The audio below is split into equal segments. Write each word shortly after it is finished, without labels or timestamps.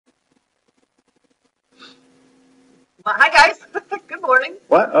Well, hi, guys. Good morning.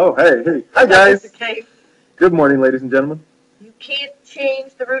 What? Oh, hey. Hi, Hello, guys. Mr. Kane. Good morning, ladies and gentlemen. You can't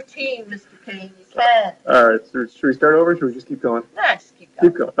change the routine, Mr. Kane. You can't. All right, so should we start over or should we just keep going? Nah, just keep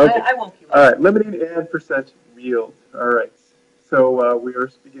going. Keep going. Okay. I woke you up. All right, limiting and percent yield. All right. So we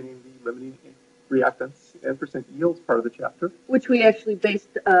are beginning the limiting reactants and percent yields part of the chapter. Which we actually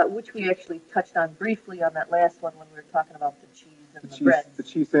touched on briefly on that last one when we were talking about the cheese and the bread. The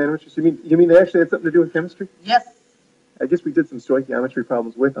cheese sandwiches. You mean they actually had something to do with chemistry? Yes. I guess we did some stoichiometry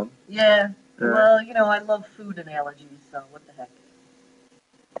problems with them. Yeah. Well, I love food analogies, so what the heck.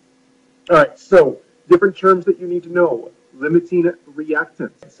 All right, so different terms that you need to know. Limiting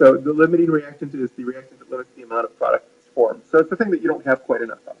reactant. So the limiting reactant is the reactant that limits the amount of product that's formed. So it's the thing that you don't have quite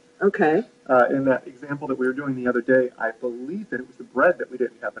enough of. Okay. In that example that we were doing the other day, I believe that it was the bread that we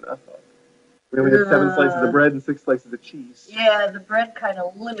didn't have enough of. We only had 7 slices of bread and 6 slices of cheese. Yeah, the bread kind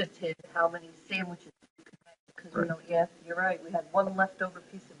of limited how many sandwiches you could make. Because you're right, we had one leftover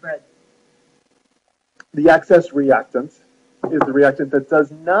piece of bread. The excess reactant is the reactant that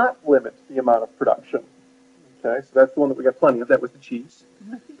does not limit the amount of production. Okay, so that's the one that we got plenty of. That was the cheese.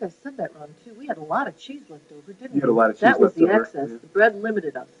 I think I said that wrong, too. We had a lot of cheese left over, didn't we? You had a lot of cheese left over. That was the excess. Yeah. The bread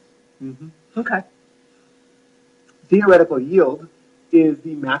limited us. Mm-hmm. Okay. Theoretical yield is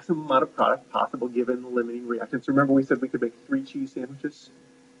the maximum amount of product possible given the limiting reactants. Remember we said we could make 3 cheese sandwiches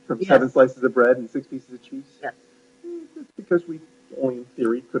from 7 slices of bread and 6 pieces of cheese? Yes. That's because we only in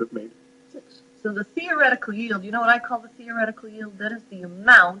theory could have made 6. So the theoretical yield, you know what I call the theoretical yield? That is the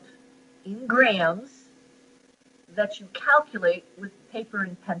amount in grams that you calculate with paper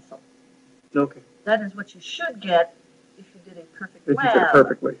and pencil. Okay. That is what you should get if you did a perfect lab. If you did it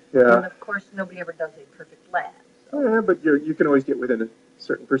perfectly, yeah. And of course, nobody ever does a perfect lab. So. Yeah, but you can always get within a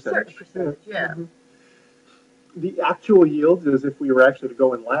certain percentage. Yeah. Mm-hmm. The actual yield is if we were actually to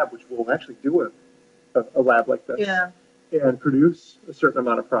go in lab, which we'll actually do a lab like this. Yeah. And produce a certain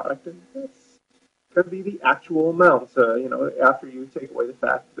amount of product, and that's going to be the actual amount. After you take away the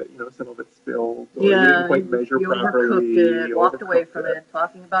fact that some of it's spilled, or you didn't quite measure properly, overcooked it, walked away from it,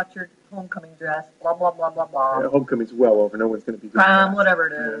 talking about your homecoming dress, blah blah blah blah blah. Yeah, homecoming's well over. No one's going to be doing prom, whatever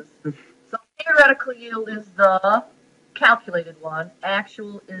it is. So theoretical yield is the calculated one.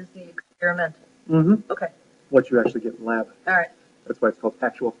 Actual is the experimental. Mm-hmm. Okay. What you actually get in lab. All right. That's why it's called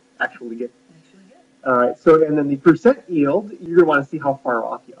actually get. All right, so and then the percent yield, you're going to want to see how far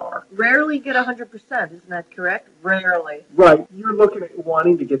off you are. Rarely get 100%, isn't that correct? Rarely. Right. You're looking at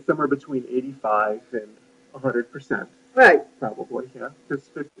wanting to get somewhere between 85 and 100%. Right. Probably, yeah.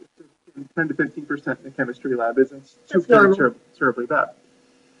 Because 10 to 15% in the chemistry lab isn't too terribly bad.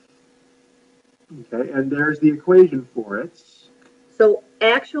 Okay, and there's the equation for it. So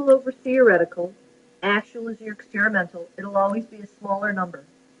actual over theoretical. Actual is your experimental. It'll always be a smaller number.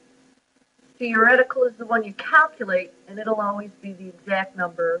 Theoretical is the one you calculate, and it'll always be the exact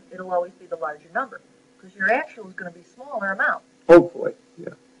number. It'll always be the larger number, because your actual is going to be a smaller amount. Hopefully, yeah.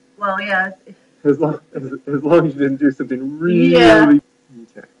 Well, yeah. As long as you didn't do something really... Yeah.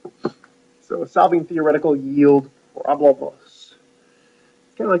 Okay. So solving theoretical yield problems.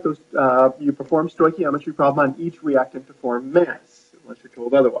 It's kind of like those, you perform stoichiometry problem on each reactant to form mass, unless you're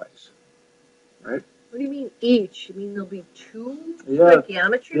told otherwise. Right? What do you mean each? You mean there'll be 2 stoichiometry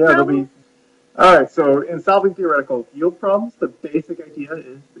problems? There'll be... All right, so in solving theoretical yield problems, the basic idea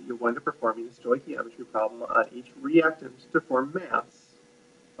is that you're going to performing a stoichiometry problem on each reactant to form mass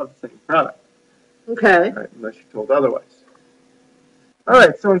of the same product. Okay. All right, unless you're told otherwise. All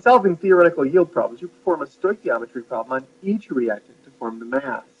right, so in solving theoretical yield problems, you perform a stoichiometry problem on each reactant to form the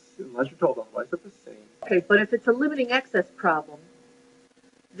mass, unless you're told otherwise of the same. Okay, but if it's a limiting excess problem,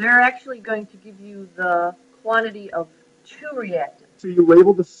 they're actually going to give you the quantity of 2 reactants. So you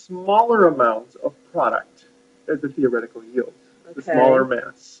label the smaller amount of product as the theoretical yield, the smaller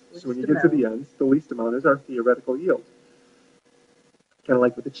mass. So when you get to the end, the least amount is our theoretical yield. Kind of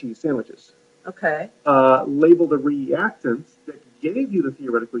like with the cheese sandwiches. Okay. Label the reactants that gave you the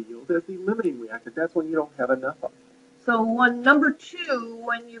theoretical yield as the limiting reactant. That's when you don't have enough of. So number 2,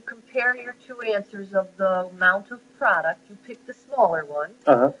 when you compare your 2 answers of the amount of product, you pick the smaller one,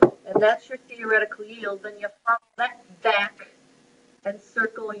 and that's your theoretical yield. Then you follow that back and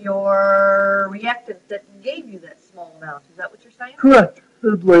circle your reactant that gave you that small amount. Is that what you're saying? Correct.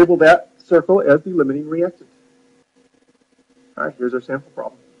 Label that circle as the limiting reactant. All right, here's our sample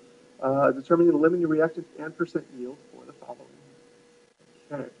problem. Determining the limiting reactant and percent yield for the following.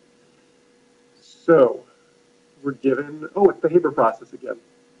 Okay. So we're given, it's the Haber process again.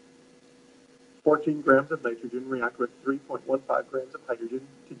 14 grams of nitrogen react with 3.15 grams of hydrogen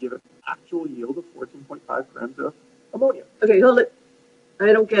to give an actual yield of 14.5 grams of ammonia. Okay, hold it.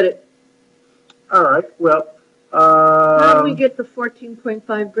 I don't get it. All right, well, How do we get the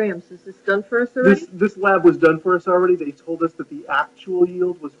 14.5 grams? Is this done for us already? This lab was done for us already. They told us that the actual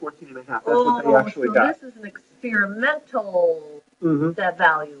yield was 14.5. That's what they actually got. So this is an experimental that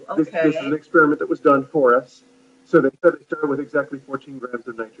value. Okay. This is an experiment that was done for us. So they said they started with exactly 14 grams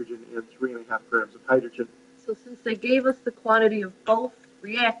of nitrogen and 3.5 grams of hydrogen. So since they gave us the quantity of both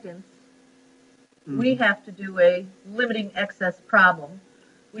reactants, we have to do a limiting excess problem.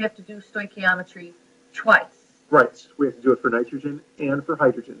 We have to do stoichiometry twice. Right. We have to do it for nitrogen and for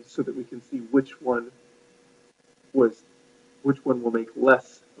hydrogen so that we can see which one will make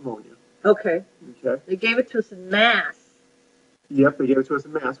less ammonia. Okay. Okay. They gave it to us in mass. Yep, they gave it to us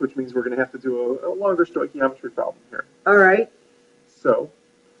in mass, which means we're going to have to do a longer stoichiometry problem here. All right. So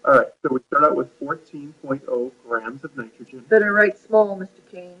we start out with 14.0 grams of nitrogen. Better write small, Mr.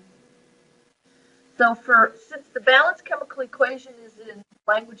 Kane. So since the balanced chemical equation is in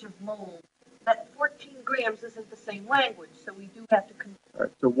language of moles, that 14 grams isn't the same language, so we do have to convert. All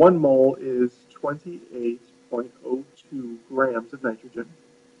right, so 1 mole is 28.02 grams of nitrogen.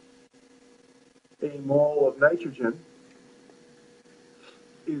 A mole of nitrogen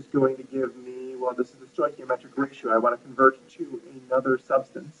is going to give me, well, this is the stoichiometric ratio. I want to convert to another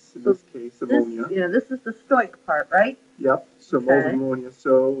substance, in this case, ammonia. This is the stoic part, right? Yep, so moles of ammonia.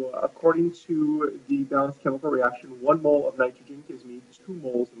 So according to the balanced chemical reaction, 1 mole of nitrogen gives me 2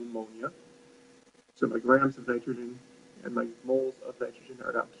 moles of ammonia. So my grams of nitrogen and my moles of nitrogen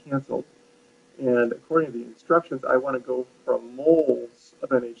are now canceled. And according to the instructions, I want to go from moles of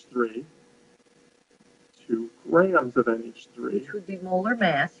NH3 to grams of NH3. Which would be molar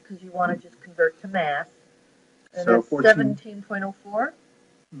mass, because you want to just convert to mass. And so that's 17.04?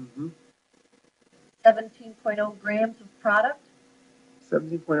 17.0 grams of product?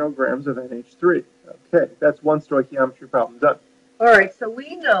 17.0 grams of NH3. Okay, that's one stoichiometry problem done. All right, so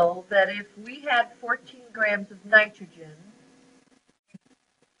we know that if we had 14 grams of nitrogen, we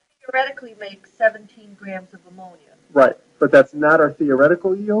theoretically make 17 grams of ammonia. Right, but that's not our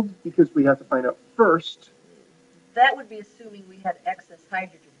theoretical yield because we have to find out first. That would be assuming we had excess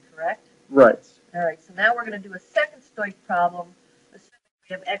hydrogen, correct? Right. All right, so now we're going to do a second stoic problem, assuming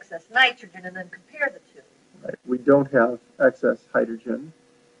we have excess nitrogen, and then compare the two. Right, we don't have excess hydrogen,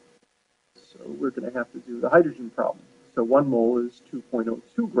 so we're going to have to do the hydrogen problem. So 1 mole is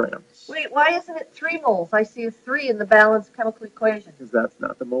 2.02 grams. Wait, why isn't it 3 moles? I see a 3 in the balanced chemical equation. Because that's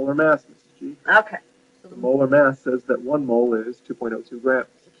not the molar mass, Mrs. G. Okay. So the molar mass says that 1 mole is 2.02 grams.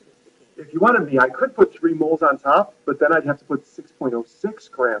 If you wanted me, I could put 3 moles on top, but then I'd have to put 6.06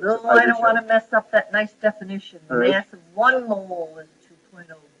 grams of hydrogen. I don't want to mess up that nice definition. The mass of 1 mole is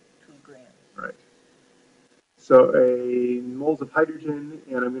 2.02 grams. Right. So moles of hydrogen,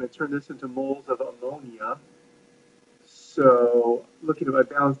 and I'm going to turn this into moles of ammonia. So looking at my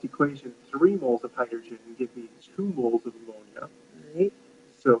balanced equation, 3 moles of hydrogen give me 2 moles of ammonia. Right.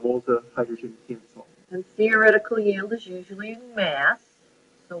 So moles of hydrogen cancel. And theoretical yield is usually in mass.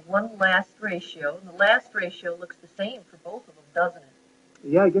 So one last ratio. And the last ratio looks the same for both of them, doesn't it?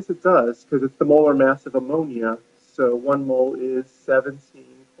 Yeah, I guess it does, because it's the molar mass of ammonia. So 1 mole is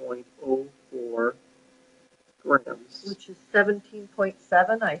 17.04 grams. Which is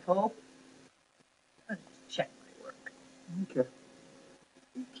 17.7, I hope. Let's check my work. Okay.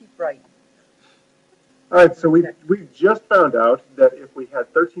 You keep writing. All right, so we just found out that if we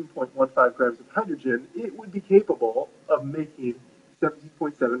had 13.15 grams of hydrogen, it would be capable of making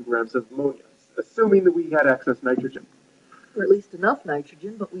 17.7 grams of ammonia, assuming that we had excess nitrogen. Or at least enough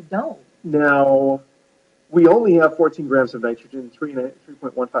nitrogen, but we don't. Now, we only have 14 grams of nitrogen,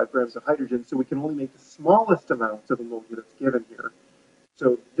 3.15 grams of hydrogen, so we can only make the smallest amount of ammonia that's given here.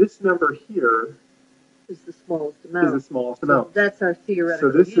 So this number here is the smallest amount. So that's our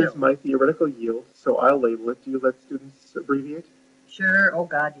theoretical yield. So this is my theoretical yield, so I'll label it. Do you let students abbreviate? Sure. Oh,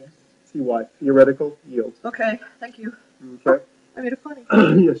 God, yes. TY, theoretical yield. Okay, thank you. Okay. I made it funny.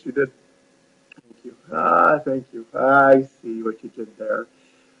 Yes, you did. Thank you. Thank you. I see what you did there.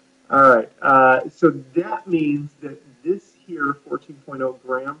 All right. So that means that this here, 14.0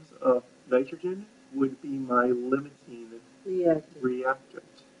 grams of nitrogen, would be my limiting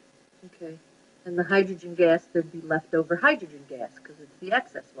reactant. Okay. And the hydrogen gas, there'd be leftover hydrogen gas because it's the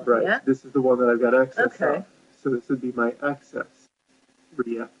excess one, right. Yeah? This is the one that I've got excess of. So this would be my excess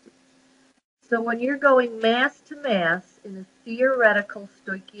reactant. So when you're going mass to mass in a theoretical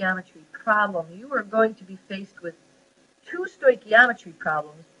stoichiometry problem, you are going to be faced with 2 stoichiometry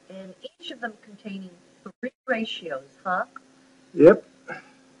problems, and each of them containing 3 ratios, huh? Yep.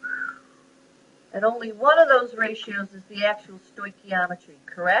 And only one of those ratios is the actual stoichiometry,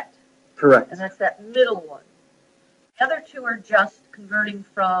 correct? Correct. And that's that middle one. The other 2 are just converting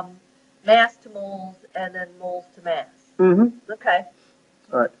from mass to moles, and then moles to mass. Mm-hmm. Okay.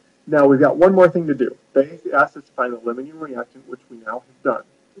 All right. Now we've got one more thing to do. They asked us to find the limiting reactant, which we now have done.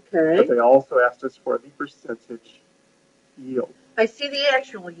 Okay. But they also asked us for the percentage yield. I see the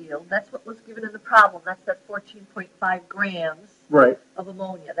actual yield. That's what was given in the problem. That's that 14.5 grams of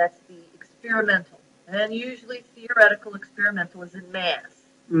ammonia. That's the experimental. And usually theoretical experimental is in mass.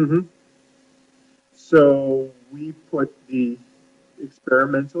 Mm-hmm. So we put the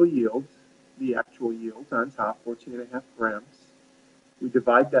experimental yield, the actual yield on top, 14.5 grams. We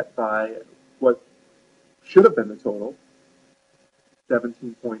divide that by what should have been the total,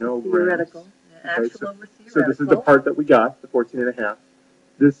 17.0 grams. Theoretical. Yeah, okay, actual over theoretical. So this is the part that we got, the 14.5.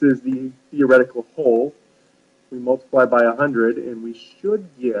 This is the theoretical whole. We multiply by 100, and we should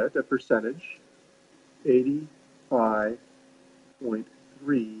get a percentage,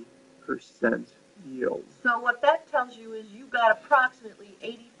 85.3% yield. So what that tells you is you got approximately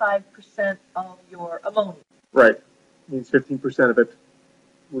 85% of your ammonia. Right. Means 15% of it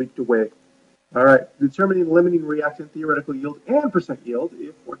leaked away. All right. Determining limiting reactant theoretical yield and percent yield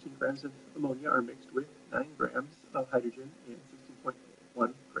if 14 grams of ammonia are mixed with 9 grams of hydrogen and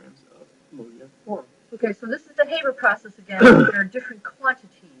 16.1 grams of ammonia formed. Okay, so this is the Haber process again. There are different quantities.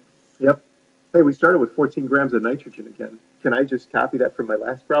 Yep. Hey, we started with 14 grams of nitrogen again. Can I just copy that from my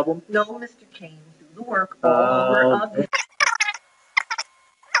last problem? No, Mr. Kane. Do the work all over again.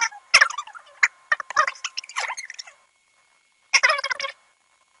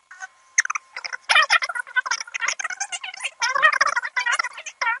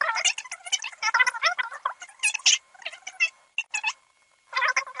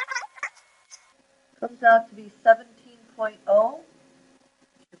 Comes out to be 17.0,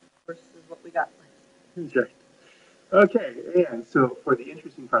 which of course is what we got last. Okay. Okay, and so for the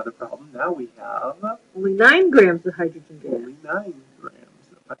interesting part of the problem, now we have only 9 grams of hydrogen gas. Only 9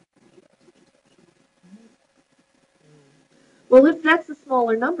 grams of hydrogen gas, which is actually... Well, if that's a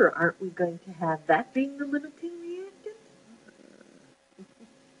smaller number, aren't we going to have that being the limiting reactant?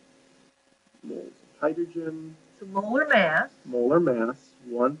 Moles of hydrogen. So molar mass. Molar mass.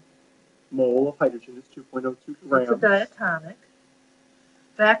 1 mole of hydrogen is 2.02 grams. It's a diatomic.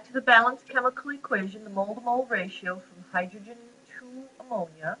 Back to the balanced chemical equation, the mole-to-mole ratio from hydrogen to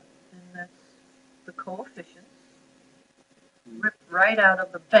ammonia, and that's the coefficients. Ripped right out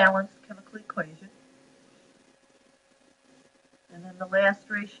of the balanced chemical equation. And then the last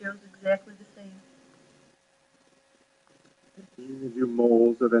ratio is exactly the same. You can do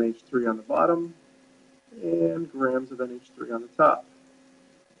moles of NH3 on the bottom and grams of NH3 on the top.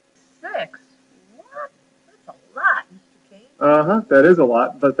 6? What? That's a lot, Mr. Kane. Uh-huh, that is a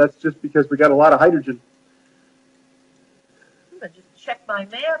lot, but that's just because we got a lot of hydrogen. I'm going to just check my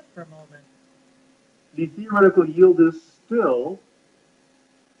math for a moment. The theoretical yield is still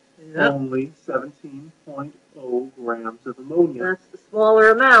only 17.0 grams of ammonia. That's the smaller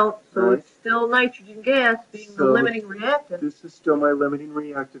amount, so it's still nitrogen gas being the limiting reactant. This is still my limiting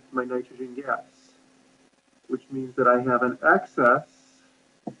reactant to my nitrogen gas, which means that I have an excess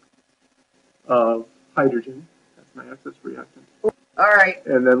of hydrogen. That's my excess reactant. All right.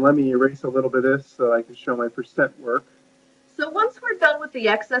 And then let me erase a little bit of this so I can show my percent work. So once we're done with the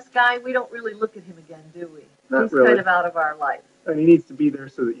excess guy, we don't really look at him again, do we? Not He's really. kind of out of our life. I mean, he needs to be there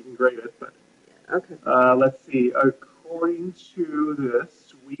so that you can grade it. But yeah, okay. Let's see. According to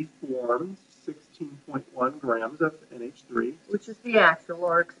this, we formed 16.1 grams of NH3. Which is the actual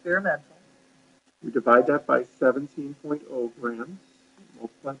or experimental. We divide that by 17.0 grams,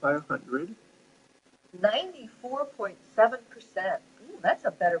 multiply by 100. 94.7%. Ooh, that's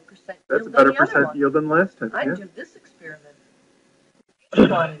a better percent yield. That's a better percent yield than last time. I'd do this experiment.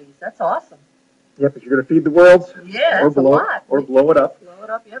 Quantities. That's awesome. Yeah, but you're going to feed the world. Yeah, or that's blow a lot. Or blow it up. Blow it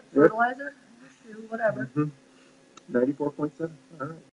up, yep. Fertilizer, whatever. 94.7. All right.